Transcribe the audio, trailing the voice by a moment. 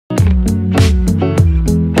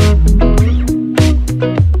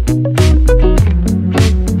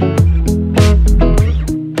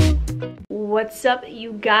What's up,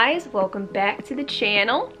 you guys? Welcome back to the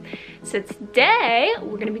channel. So today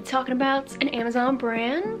we're gonna be talking about an Amazon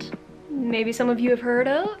brand maybe some of you have heard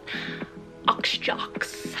of,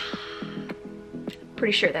 Aoxjox.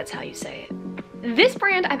 Pretty sure that's how you say it. This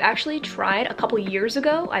brand I've actually tried a couple years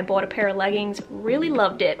ago. I bought a pair of leggings, really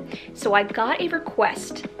loved it. So I got a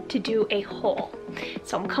request to do a haul.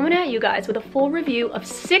 So I'm coming at you guys with a full review of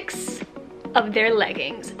 6 of their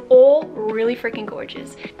leggings, all really freaking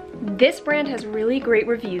gorgeous. This brand has really great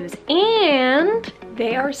reviews and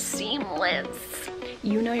they are seamless.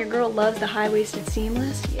 You know your girl loves the high-waisted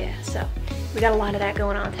seamless? Yeah, so we got a lot of that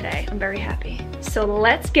going on today. I'm very happy. So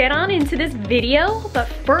let's get on into this video. But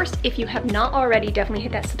first, if you have not already, definitely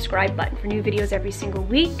hit that subscribe button for new videos every single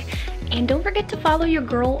week. And don't forget to follow your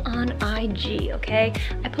girl on IG, okay?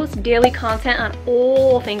 I post daily content on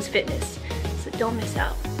all things fitness, so don't miss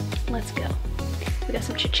out. Let's go. We got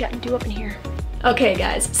some chit chat and do up in here. Okay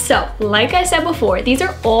guys, so like I said before, these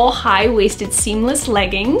are all high-waisted seamless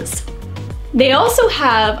leggings. They also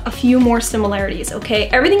have a few more similarities, okay?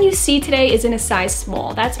 Everything you see today is in a size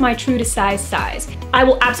small. That's my true to size. I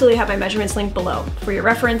will absolutely have my measurements linked below for your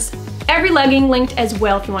reference. Every legging linked as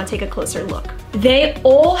well if you want to take a closer look. They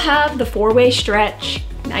all have the 4-way stretch,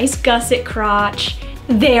 nice gusset crotch.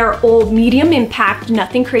 They are all medium impact,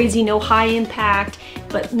 nothing crazy, no high impact,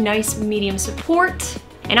 but nice medium support.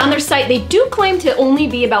 And on their site, they do claim to only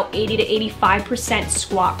be about 80 to 85%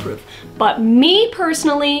 squat proof. But me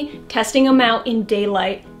personally, testing them out in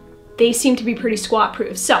daylight, they seem to be pretty squat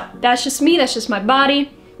proof. So that's just me, that's just my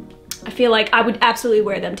body. I feel like I would absolutely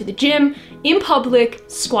wear them to the gym, in public,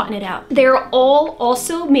 squatting it out. They're all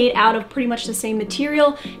also made out of pretty much the same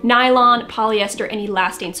material, nylon, polyester, and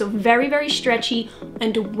elastane. So very, very stretchy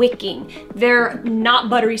and wicking. They're not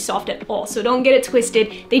buttery soft at all, so don't get it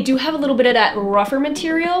twisted. They do have a little bit of that rougher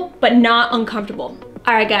material, but not uncomfortable.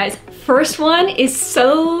 All right guys, first one is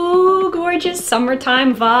so gorgeous,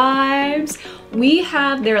 summertime vibes. We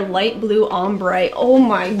have their light blue ombre. Oh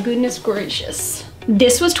my goodness gracious.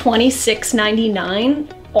 This was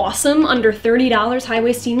 $26.99. Awesome, under $30,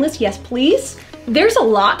 high-waist seamless, yes please. There's a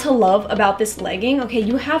lot to love about this legging. Okay,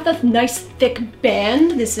 you have the nice thick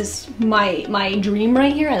band. This is my dream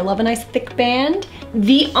right here. I love a nice thick band.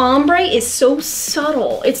 The ombre is so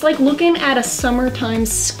subtle. It's like looking at a summertime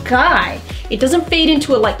sky. It doesn't fade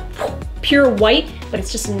into a like pure white, but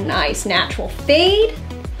it's just a nice natural fade.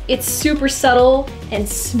 It's super subtle and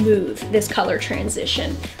smooth, this color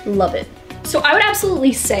transition. Love it. So I would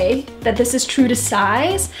absolutely say that this is true to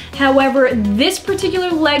size. However, this particular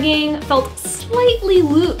legging felt slightly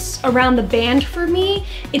loose around the band for me.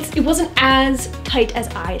 It wasn't as tight as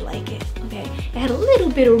I like it, okay? It had a little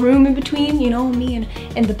bit of room in between, you know, me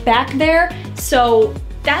and the back there. So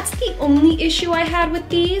that's the only issue I had with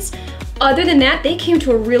these. Other than that, they came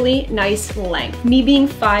to a really nice length. Me being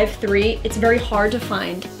 5'3", it's very hard to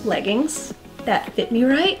find leggings that fit me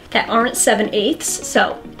right, that aren't 7/8,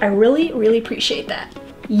 so I really, really appreciate that.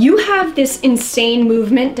 You have this insane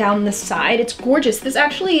movement down the side. It's gorgeous.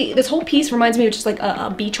 This whole piece reminds me of just like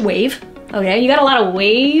a beach wave. Okay, you got a lot of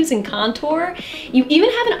waves and contour. You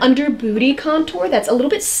even have an under booty contour that's a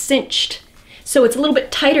little bit cinched. So it's a little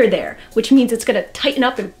bit tighter there, which means it's gonna tighten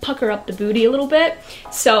up and pucker up the booty a little bit.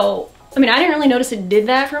 So, I mean, I didn't really notice it did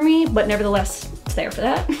that for me, but nevertheless, it's there for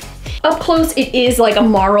that. Up close, it is like a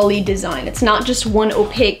marley design. It's not just one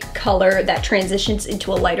opaque color that transitions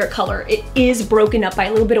into a lighter color. It is broken up by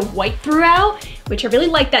a little bit of white throughout, which I really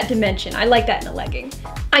like that dimension. I like that in a legging.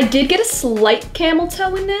 I did get a slight camel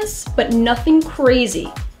toe in this, but nothing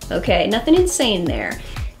crazy, okay? Nothing insane there.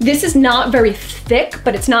 This is not very thick,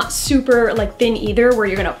 but it's not super like thin either where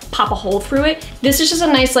you're gonna pop a hole through it. This is just a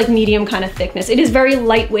nice like medium kind of thickness. It is very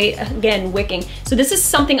lightweight, again, wicking. So this is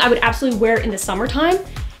something I would absolutely wear in the summertime.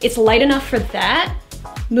 It's light enough for that.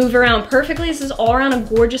 Move around perfectly. This is all around a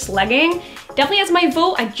gorgeous legging. Definitely has my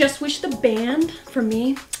vote. I just wish the band, for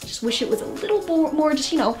me, just wish it was a little more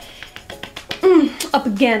just, you know, up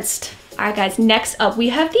against. All right guys, next up we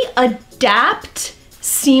have the Adapt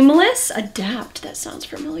Seamless. Adapt, that sounds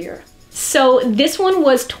familiar. So this one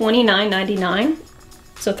was $29.99,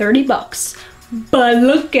 so 30 bucks. But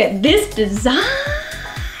look at this design.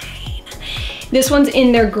 This one's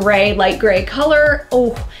in their gray, light gray color.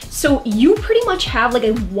 Oh, so you pretty much have like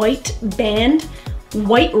a white band,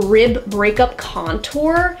 white rib breakup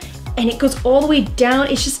contour, and it goes all the way down.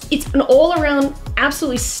 It's an all around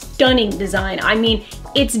absolutely stunning design. I mean,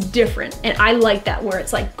 it's different, and I like that where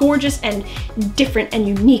it's like gorgeous and different and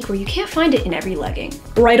unique where you can't find it in every legging.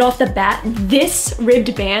 Right off the bat, this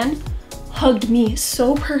ribbed band hugged me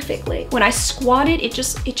so perfectly. When I squatted, it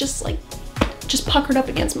just like just puckered up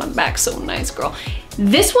against my back. So nice, girl.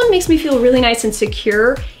 This one makes me feel really nice and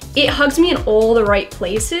secure. It hugs me in all the right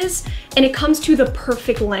places, and it comes to the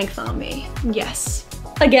perfect length on me. Yes.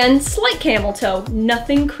 Again, slight camel toe,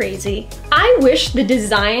 nothing crazy. I wish the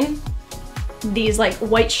design, these like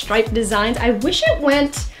white striped designs, I wish it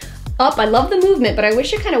went up. I love the movement, but I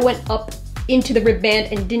wish it kind of went up into the rib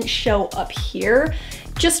band and didn't show up here.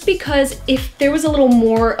 Just because if there was a little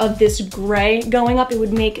more of this gray going up, it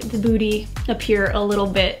would make the booty appear a little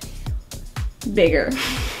bit bigger.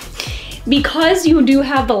 Because you do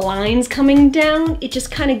have the lines coming down, it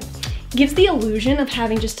just kind of gives the illusion of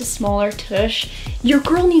having just a smaller tush. Your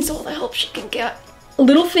girl needs all the help she can get.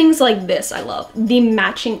 Little things like this I love. The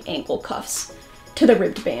matching ankle cuffs to the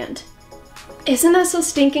ribbed band. Isn't that so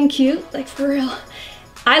stinking cute? Like, for real.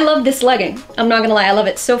 I love this legging. I'm not gonna lie, I love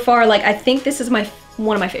it so far. Like, I think this is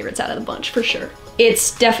one of my favorites out of the bunch, for sure.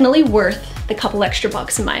 It's definitely worth the couple extra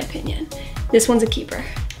bucks in my opinion. This one's a keeper.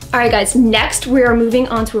 All right guys, next we are moving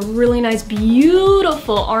on to a really nice,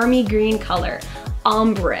 beautiful army green color,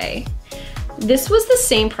 ombre. This was the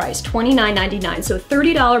same price, $29.99, so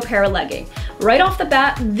 $30 pair of legging. Right off the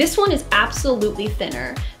bat, this one is absolutely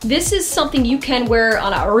thinner. This is something you can wear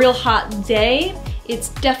on a real hot day. It's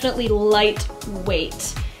definitely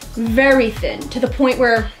lightweight, very thin, to the point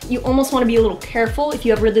where you almost want to be a little careful if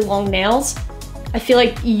you have really long nails. I feel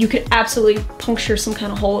like you could absolutely puncture some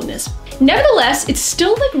kind of hole in this. Nevertheless, it's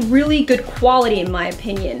still like really good quality in my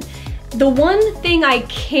opinion. The one thing I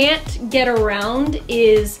can't get around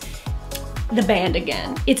is the band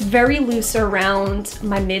again. It's very loose around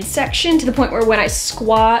my midsection to the point where when I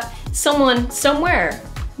squat, someone somewhere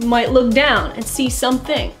might look down and see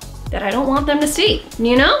something that I don't want them to see,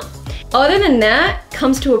 you know? Other than that,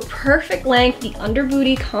 comes to a perfect length. The under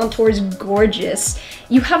booty contour is gorgeous.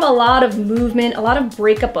 You have a lot of movement, a lot of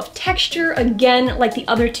breakup of texture. Again, like the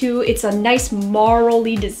other two, it's a nice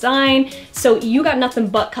marl-y design, so you got nothing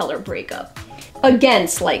but color breakup. Again,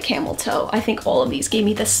 slight camel toe. I think all of these gave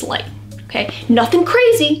me the slight, okay? Nothing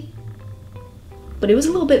crazy, but it was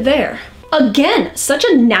a little bit there. Again, such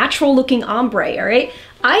a natural looking ombre, all right?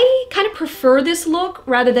 I kind of prefer this look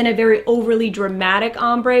rather than a very overly dramatic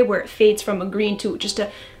ombre where it fades from a green to just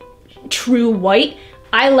a true white.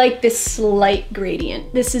 I like this slight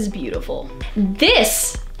gradient. This is beautiful.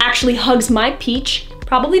 This actually hugs my peach,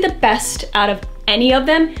 probably the best out of any of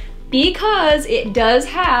them, because it does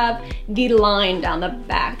have the line down the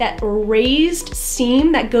back, that raised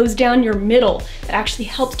seam that goes down your middle that actually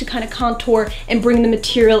helps to kind of contour and bring the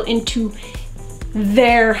material into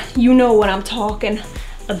there. You know what I'm talking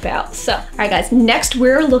about. So, all right guys, next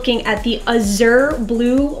we're looking at the Azure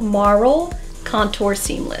Blue Marl Contour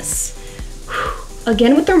Seamless. Whew.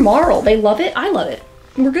 Again with their marl, they love it, I love it.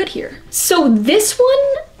 We're good here. So this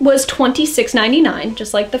one was $26.99,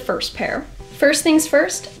 just like the first pair. First things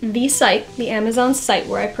first, the site, the Amazon site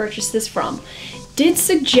where I purchased this from, did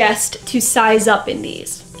suggest to size up in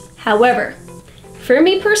these. However, for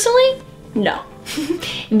me personally, no.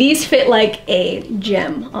 These fit like a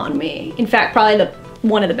gem on me. In fact, probably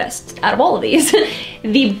one of the best out of all of these.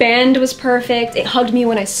 The band was perfect. It hugged me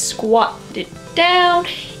when I squatted down.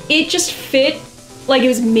 It just fit like it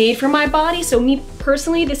was made for my body. So me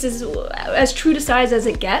personally, this is as true to size as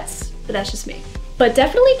it gets, but that's just me. But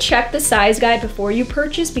definitely check the size guide before you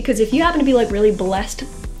purchase, because if you happen to be like really blessed,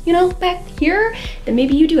 you know, back here, then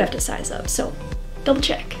maybe you do have to size up. So double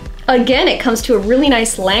check. Again, it comes to a really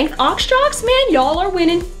nice length. Aoxjox, man, y'all are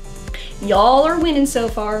winning. Y'all are winning so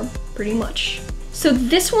far, pretty much. So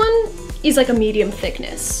this one is like a medium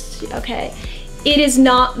thickness, okay? It is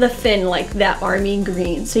not the thin like that army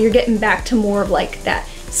green. So you're getting back to more of like that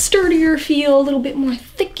sturdier feel, a little bit more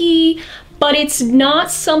thicky, but it's not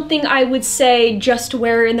something I would say just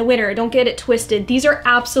wear in the winter. Don't get it twisted. These are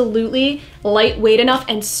absolutely lightweight enough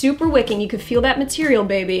and super wicking. You can feel that material,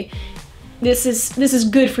 baby. This is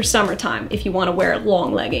good for summertime if you want to wear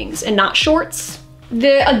long leggings and not shorts.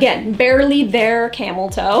 Again, barely there camel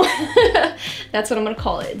toe. That's what I'm gonna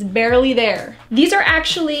call it. It's barely there. These are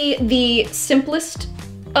actually the simplest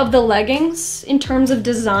of the leggings in terms of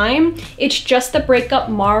design. It's just the breakup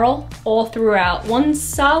marl all throughout. One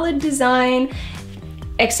solid design,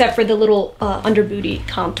 except for the little under booty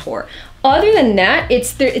contour. Other than that,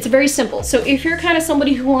 it's very simple. So if you're kind of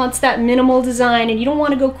somebody who wants that minimal design and you don't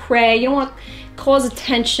want to go cray, you don't want to cause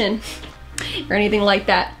attention or anything like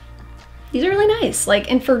that, these are really nice. Like,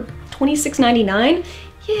 and for $26.99,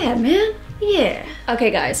 yeah, man, yeah. Okay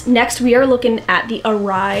guys, next we are looking at the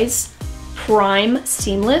Arise Prime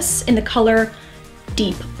Seamless in the color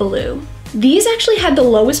Deep Blue. These actually had the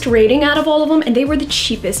lowest rating out of all of them, and they were the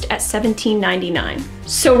cheapest at $17.99.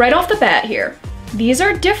 So right off the bat here, these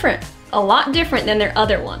are different a lot different than their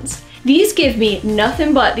other ones. These give me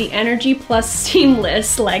nothing but the Energy Plus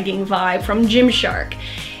Seamless legging vibe from Gymshark.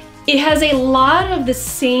 It has a lot of the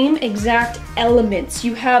same exact elements.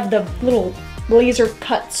 You have the little laser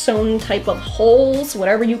cut sewn type of holes,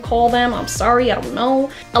 whatever you call them. I'm sorry, I don't know.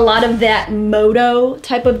 A lot of that moto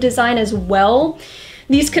type of design as well.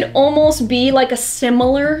 These could almost be like a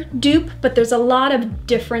similar dupe, but there's a lot of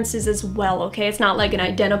differences as well, okay? It's not like an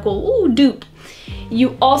identical, ooh, dupe.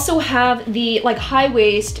 You also have the like high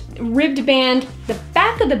waist ribbed band. The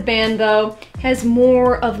back of the band though has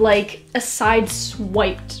more of like a side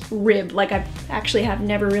swiped rib. Like I actually have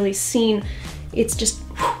never really seen, it's just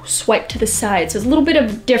swiped to the side. So it's a little bit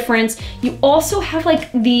of difference. You also have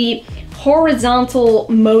like the horizontal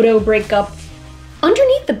moto breakup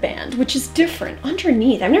underneath the band, which is different.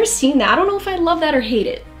 Underneath, I've never seen that. I don't know if I love that or hate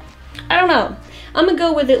it. I don't know. I'm gonna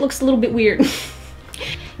go with it looks a little bit weird.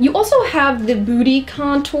 You also have the booty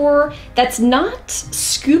contour that's not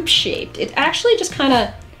scoop shaped. It actually just kind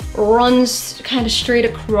of runs kind of straight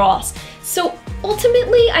across. So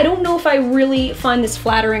ultimately, I don't know if I really find this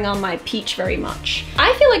flattering on my peach very much.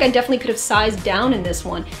 I feel like I definitely could have sized down in this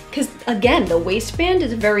one because again, the waistband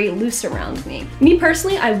is very loose around me. Me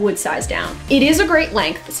personally, I would size down. It is a great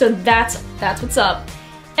length, so that's what's up.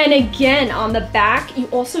 And again, on the back, you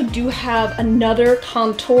also do have another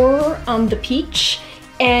contour on the peach,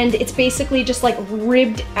 and it's basically just like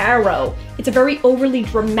ribbed arrow. It's a very overly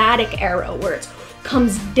dramatic arrow where it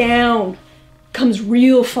comes down, comes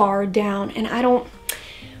real far down, and I don't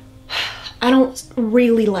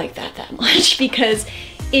really like that much because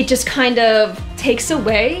it just kind of takes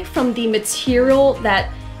away from the material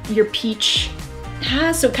that your peach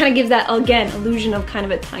has, so it kind of gives that, again, illusion of kind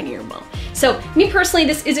of a tinier bump. So me personally,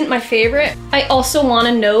 this isn't my favorite. I also want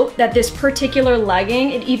to note that this particular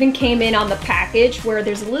legging, it even came in on the package where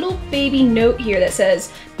there's a little baby note here that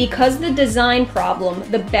says, because of the design problem,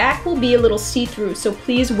 the back will be a little see-through, so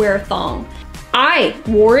please wear a thong. I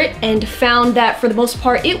wore it and found that for the most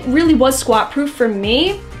part, it really was squat proof for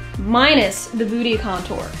me, minus the booty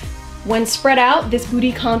contour. When spread out, this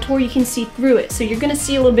booty contour, you can see through it. So you're gonna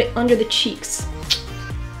see a little bit under the cheeks.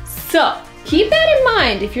 So keep that in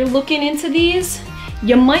mind. If you're looking into these,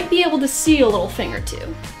 you might be able to see a little thing or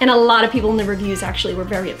two. And a lot of people in the reviews actually were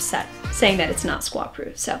very upset saying that it's not squat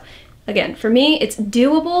proof. So again, for me, it's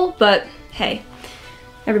doable, but hey,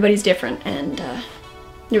 everybody's different, and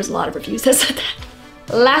there was a lot of reviews that said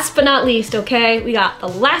that. Last but not least, okay, we got the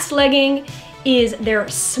last legging is their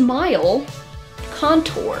Smile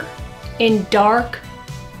Contour in dark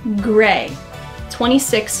gray,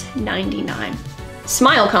 $26.99.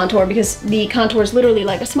 Smile contour because the contour is literally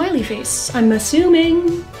like a smiley face, I'm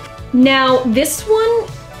assuming. Now, this one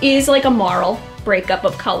is like a marl breakup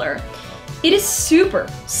of color. It is super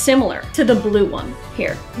similar to the blue one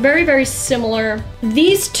here. Very, very similar.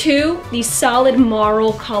 These two, these solid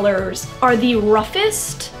marl colors, are the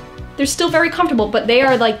roughest. They're still very comfortable, but they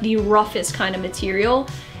are like the roughest kind of material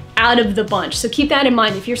out of the bunch. So keep that in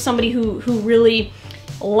mind if you're somebody who really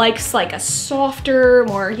likes like a softer,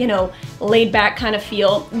 more, you know, laid back kind of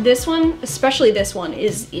feel. This one, especially this one,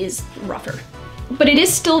 is rougher. But it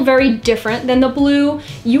is still very different than the blue.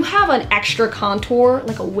 You have an extra contour,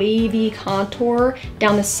 like a wavy contour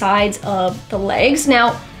down the sides of the legs.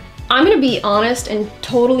 Now, I'm gonna be honest and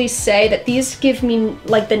totally say that these give me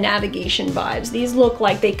like the navigation vibes. These look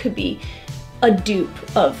like they could be a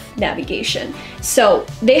dupe of navigation. So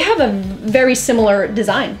they have a very similar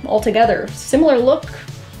design altogether. Similar look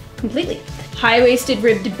completely. High-waisted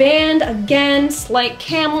ribbed band, again, slight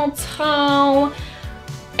camel toe.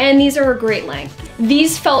 And these are a great length.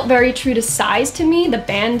 These felt very true to size to me. The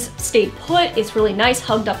band stayed put. It's really nice,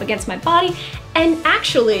 hugged up against my body. And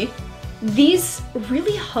actually, these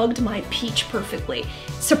really hugged my peach perfectly,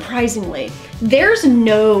 surprisingly. There's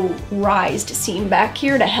no rised seam back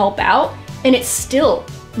here to help out, and it still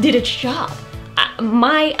did its job.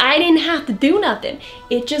 I didn't have to do nothing.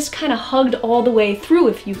 It just kind of hugged all the way through,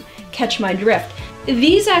 if you catch my drift.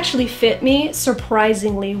 These actually fit me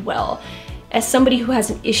surprisingly well. As somebody who has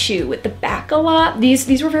an issue with the back a lot,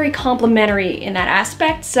 these were very complimentary in that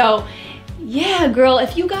aspect. So yeah, girl,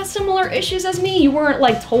 if you got similar issues as me, you weren't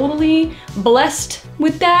like totally blessed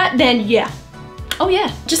with that, then yeah. Oh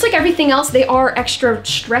yeah, just like everything else, they are extra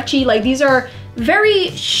stretchy. Like these are very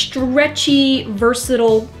stretchy,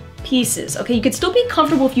 versatile pieces, okay? You could still be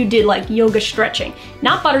comfortable if you did like yoga stretching.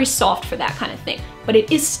 Not buttery soft for that kind of thing, but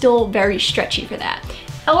it is still very stretchy for that.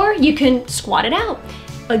 Or you can squat it out.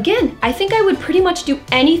 Again, I think I would pretty much do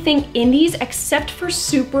anything in these except for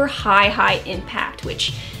super high impact,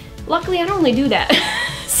 which luckily I don't really do that.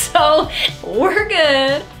 So we're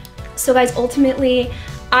good. So guys, ultimately,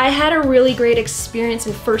 I had a really great experience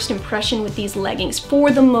and first impression with these leggings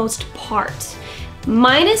for the most part.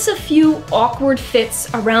 Minus a few awkward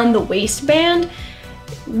fits around the waistband,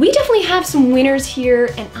 we definitely have some winners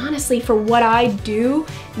here, and honestly, for what I do,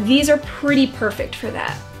 these are pretty perfect for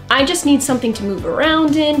that. I just need something to move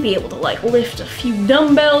around in, be able to like lift a few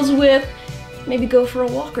dumbbells with, maybe go for a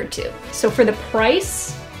walk or two. So for the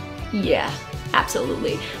price, yeah,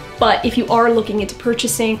 absolutely. But if you are looking into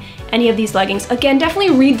purchasing any of these leggings, again,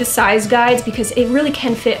 definitely read the size guides because it really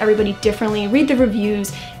can fit everybody differently. Read the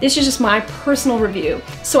reviews. This is just my personal review.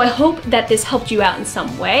 So I hope that this helped you out in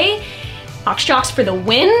some way. Aoxjox for the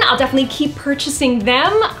win. I'll definitely keep purchasing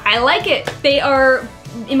them. I like it. They are,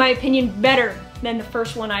 in my opinion, better than the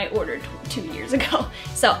first one I ordered 2 years ago.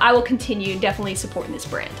 So I will continue definitely supporting this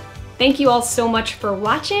brand. Thank you all so much for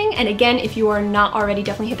watching. And again, if you are not already,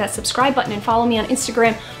 definitely hit that subscribe button and follow me on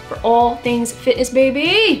Instagram for all things fitness,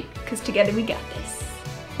 baby, because together we got this.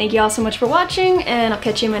 Thank you all so much for watching, and I'll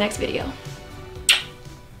catch you in my next video.